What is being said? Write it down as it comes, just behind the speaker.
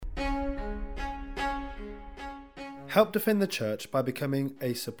Help defend the Church by becoming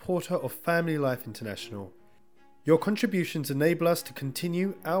a supporter of Family Life International. Your contributions enable us to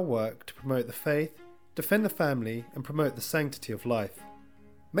continue our work to promote the faith, defend the family, and promote the sanctity of life.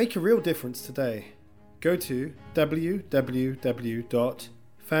 Make a real difference today. Go to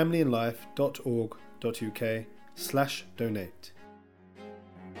www.familyandlife.org.uk/donate.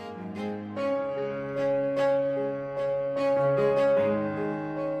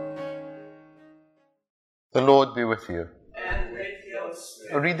 The Lord be with you. And with your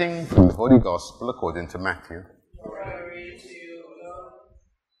spirit. A reading from the Holy Gospel according to Matthew. Glory to you, Lord.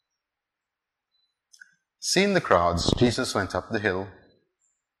 Seeing the crowds, Jesus went up the hill.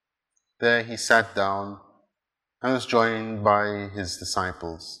 There he sat down and was joined by his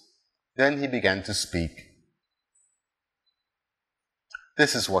disciples. Then he began to speak.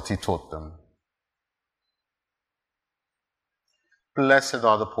 This is what he taught them. Blessed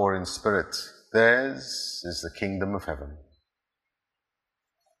are the poor in spirit. Theirs is the kingdom of heaven.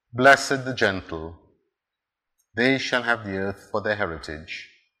 Blessed the gentle. They shall have the earth for their heritage.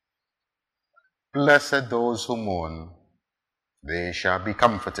 Blessed those who mourn. They shall be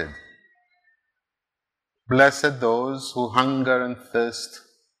comforted. Blessed those who hunger and thirst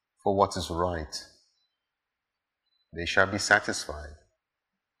for what is right. They shall be satisfied.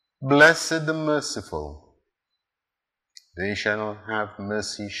 Blessed the merciful. They shall have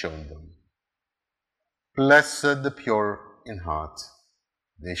mercy shown them. Blessed the pure in heart.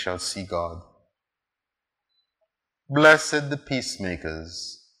 They shall see God. Blessed the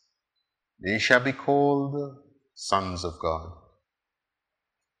peacemakers. They shall be called sons of God.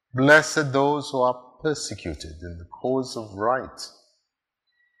 Blessed those who are persecuted in the cause of right.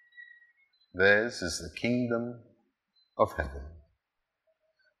 Theirs is the kingdom of heaven.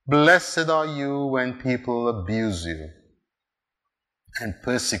 Blessed are you when people abuse you and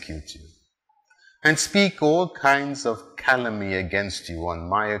persecute you and speak all kinds of calumny against you on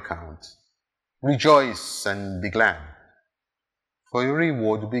my account. Rejoice and be glad, for your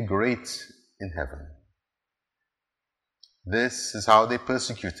reward will be great in heaven. This is how they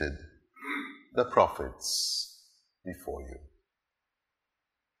persecuted the prophets before you.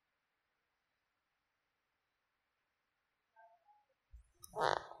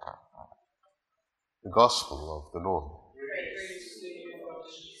 The Gospel of the Lord. Praise to you, Lord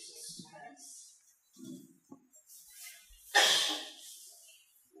Jesus Christ.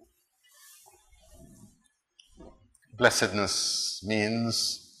 Blessedness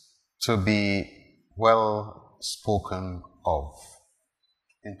means to be well spoken of.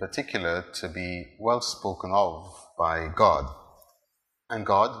 In particular, to be well spoken of by God. And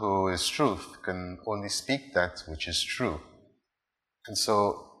God, who is truth, can only speak that which is true. And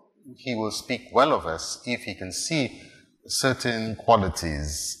so he will speak well of us if he can see certain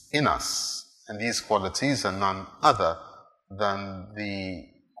qualities in us. And these qualities are none other than the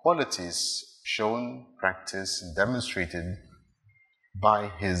qualities shown, practiced, and demonstrated by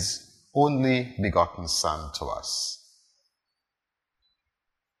his only begotten Son to us.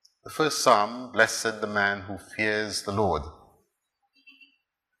 The first psalm, Blessed the man who fears the Lord,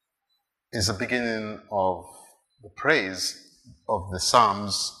 is the beginning of the praise of the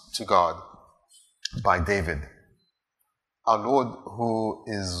Psalms to God by David. Our Lord, who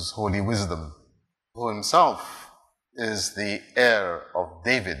is holy wisdom, who himself is the heir of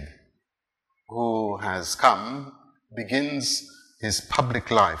David, who has come, begins his public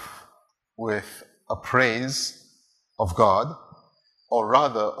life with a praise of God, or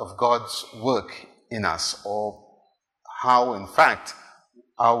rather of God's work in us, or how, in fact,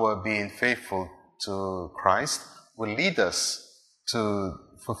 our being faithful to Christ will lead us to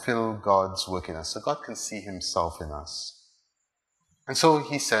fulfill God's work in us, so God can see himself in us. And so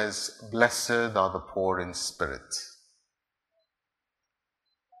he says, blessed are the poor in spirit.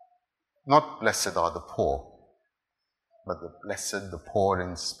 Not blessed are the poor, but blessed the poor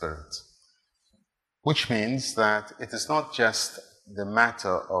in spirit. Which means that it is not just the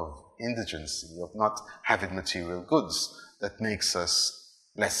matter of indigency, of not having material goods, that makes us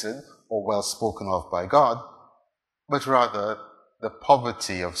blessed or well spoken of by God, but rather the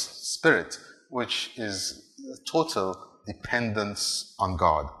poverty of spirit, which is total dependence on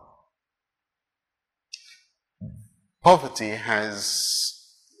God. Poverty has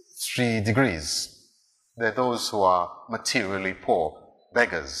 3 degrees. There are those who are materially poor,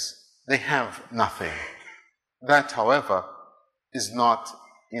 beggars. They have nothing. That, however, is not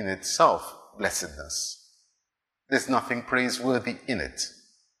in itself blessedness. There's nothing praiseworthy in it.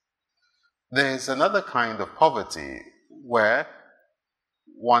 There's another kind of poverty where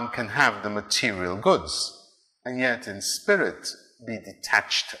one can have the material goods and yet in spirit be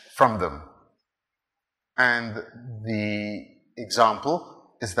detached from them. And the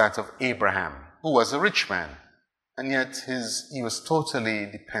example is that of Abraham, who was a rich man, and yet he was totally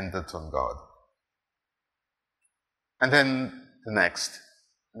dependent on God. And then the next,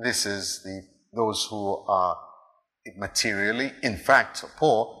 this is those who are materially, in fact,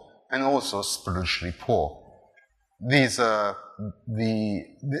 poor, and also spiritually poor. These are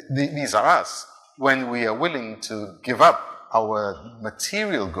us, when we are willing to give up our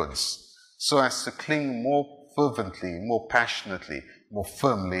material goods so as to cling more fervently, more passionately, more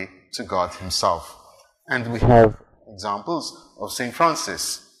firmly to God Himself. And we have examples of St.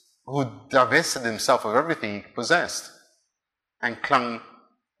 Francis, who divested himself of everything he possessed and clung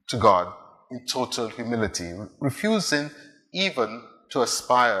to God in total humility, refusing even to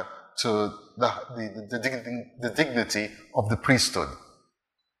aspire to the dignity of the priesthood.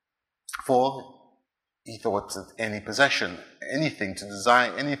 For he thought that any possession, anything, to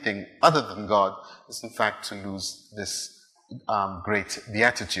desire anything other than God, is in fact to lose this great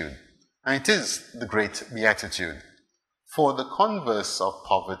beatitude. And it is the great beatitude. For the converse of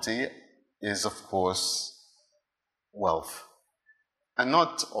poverty is, of course, wealth. And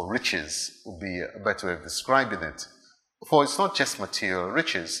not, or riches would be a better way of describing it. For it's not just material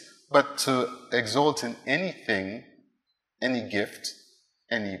riches, but to exalt in anything, any gift,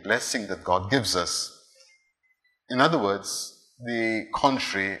 any blessing that God gives us. In other words, the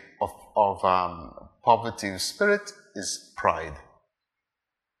contrary of poverty of spirit is pride.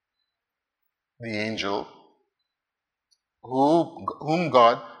 The angel whom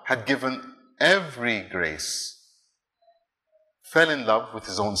God had given every grace fell in love with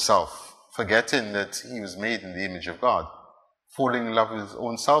his own self, forgetting that he was made in the image of God, falling in love with his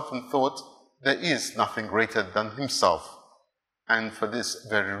own self, and thought there is nothing greater than himself. And for this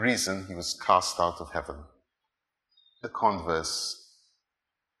very reason, he was cast out of heaven. The converse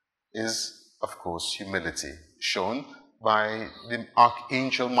is, of course, humility, shown by the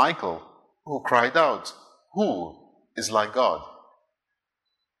archangel Michael, who cried out, "Who is like God?"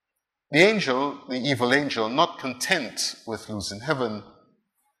 The evil angel, not content with losing heaven,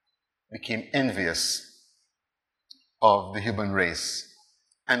 became envious of the human race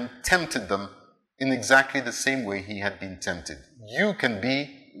and tempted them in exactly the same way he had been tempted. You can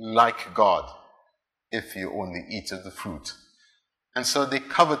be like God if you only eat of the fruit. And so they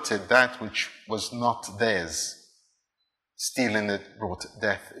coveted that which was not theirs. Stealing it brought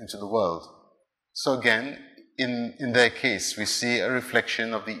death into the world. So again, in their case, we see a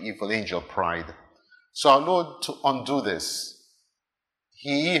reflection of the evil angel pride. So our Lord, to undo this,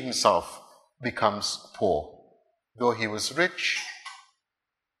 he himself becomes poor. Though he was rich,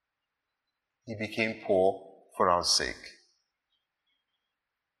 he became poor for our sake.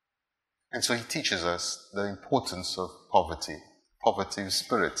 And so he teaches us the importance of poverty of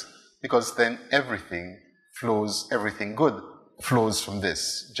spirit, because then everything good flows from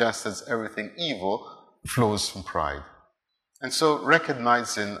this, just as everything evil flows from pride. And so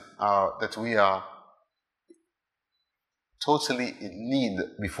recognizing that we are totally in need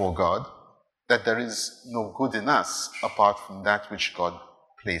before God, that there is no good in us apart from that which God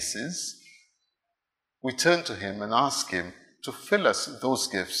places, we turn to Him and ask Him to fill us those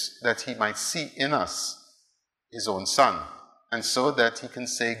gifts that He might see in us, His own Son, and so that He can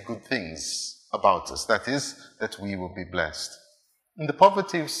say good things about us, that is, that we will be blessed. In the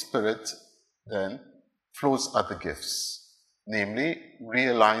poverty of spirit, then, flows other gifts, namely,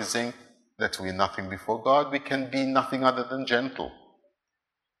 realizing that we are nothing before God, we can be nothing other than gentle,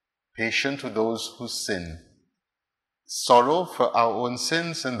 patient with those who sin, sorrow for our own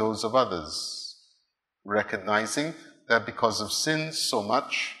sins and those of others, recognizing that because of sin so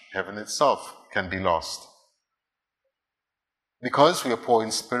much, heaven itself can be lost. Because we are poor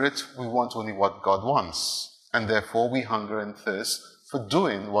in spirit, we want only what God wants, and therefore we hunger and thirst for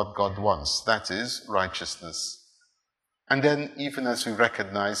doing what God wants, that is, righteousness. And then, even as we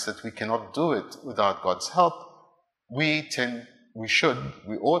recognize that we cannot do it without God's help, we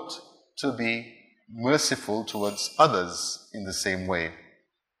ought to be merciful towards others in the same way.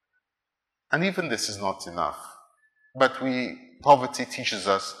 And even this is not enough. But poverty teaches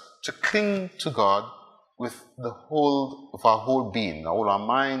us to cling to God with the whole of our whole being, all our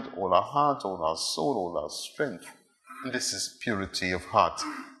mind, all our heart, all our soul, all our strength. And this is purity of heart,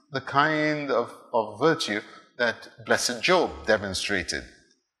 the kind of virtue that blessed Job demonstrated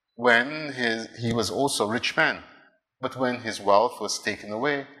when he was also a rich man. But when his wealth was taken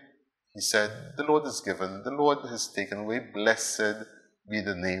away, he said, "The Lord has given, the Lord has taken away, blessed be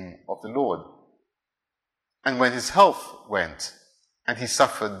the name of the Lord." And when his health went and he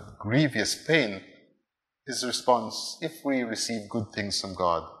suffered grievous pain, his response, if we receive good things from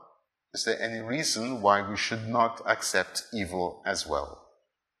God, Is there any reason why we should not accept evil as well?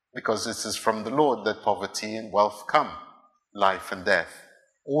 Because it is from the Lord that poverty and wealth come, life and death.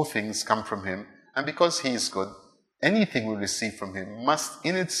 All things come from him, and because he is good, anything we receive from him must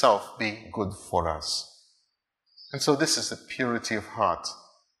in itself be good for us. And so this is the purity of heart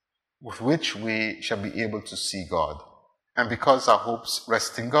with which we shall be able to see God. And because our hopes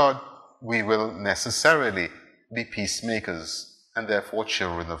rest in God, we will necessarily be peacemakers and therefore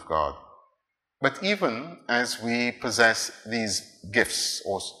children of God. But even as we possess these gifts,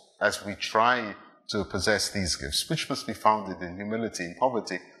 or as we try to possess these gifts, which must be founded in humility and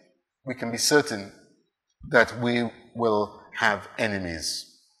poverty, we can be certain that we will have enemies,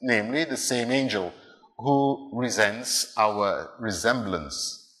 namely the same angel who resents our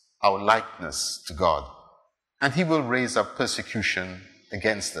resemblance, our likeness to God. And he will raise up persecution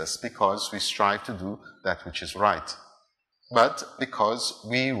against us because we strive to do that which is right. But because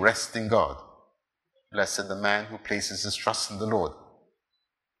we rest in God, blessed the man who places his trust in the Lord,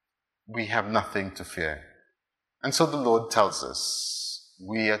 we have nothing to fear. And so the Lord tells us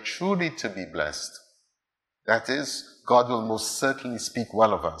we are truly to be blessed. That is, God will most certainly speak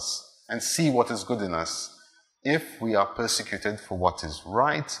well of us and see what is good in us if we are persecuted for what is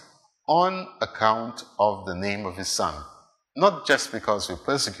right on account of the name of his Son. Not just because we're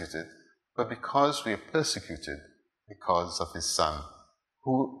persecuted, but because we are persecuted because of his Son,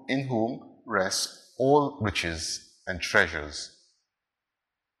 in whom rest all riches and treasures.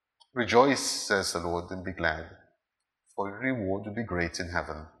 Rejoice, says the Lord, and be glad, for your reward will be great in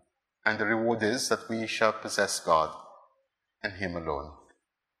heaven. And the reward is that we shall possess God and him alone.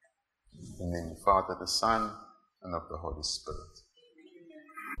 In the name of the Father, the Son, and of the Holy Spirit.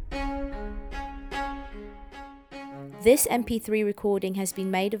 This MP3 recording has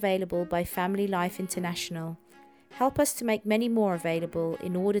been made available by Family Life International. Help us to make many more available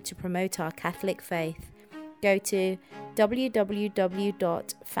in order to promote our Catholic faith. Go to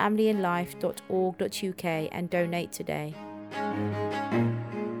www.familyandlife.org.uk and donate today.